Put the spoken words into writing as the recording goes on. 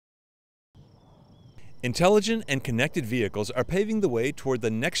Intelligent and connected vehicles are paving the way toward the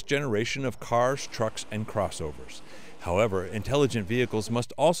next generation of cars, trucks, and crossovers. However, intelligent vehicles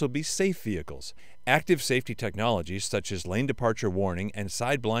must also be safe vehicles. Active safety technologies such as lane departure warning and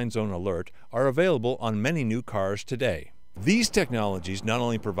side blind zone alert are available on many new cars today. These technologies not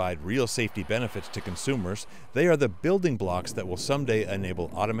only provide real safety benefits to consumers, they are the building blocks that will someday enable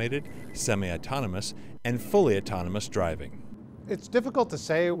automated, semi-autonomous, and fully autonomous driving. It's difficult to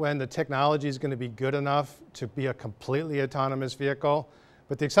say when the technology is going to be good enough to be a completely autonomous vehicle,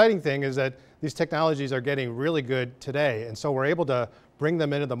 but the exciting thing is that these technologies are getting really good today, and so we're able to bring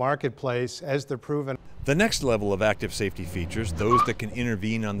them into the marketplace as they're proven. The next level of active safety features, those that can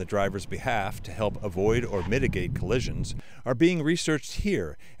intervene on the driver's behalf to help avoid or mitigate collisions, are being researched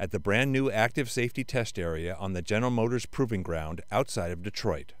here at the brand new active safety test area on the General Motors Proving Ground outside of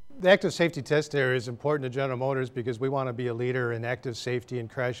Detroit. The active safety test area is important to General Motors because we want to be a leader in active safety and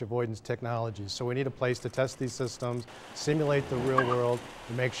crash avoidance technologies. So we need a place to test these systems, simulate the real world,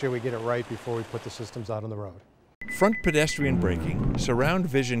 and make sure we get it right before we put the systems out on the road. Front pedestrian braking, surround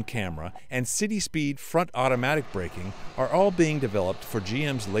vision camera, and city speed front automatic braking are all being developed for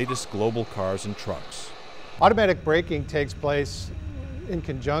GM's latest global cars and trucks. Automatic braking takes place in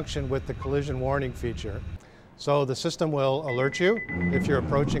conjunction with the collision warning feature. So the system will alert you if you're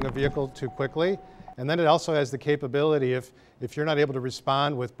approaching a vehicle too quickly, and then it also has the capability, if you're not able to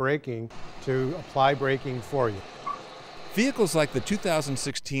respond with braking, to apply braking for you. Vehicles like the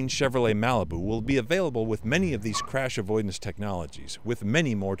 2016 Chevrolet Malibu will be available with many of these crash avoidance technologies, with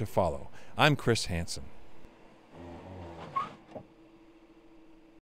many more to follow. I'm Chris Hansen.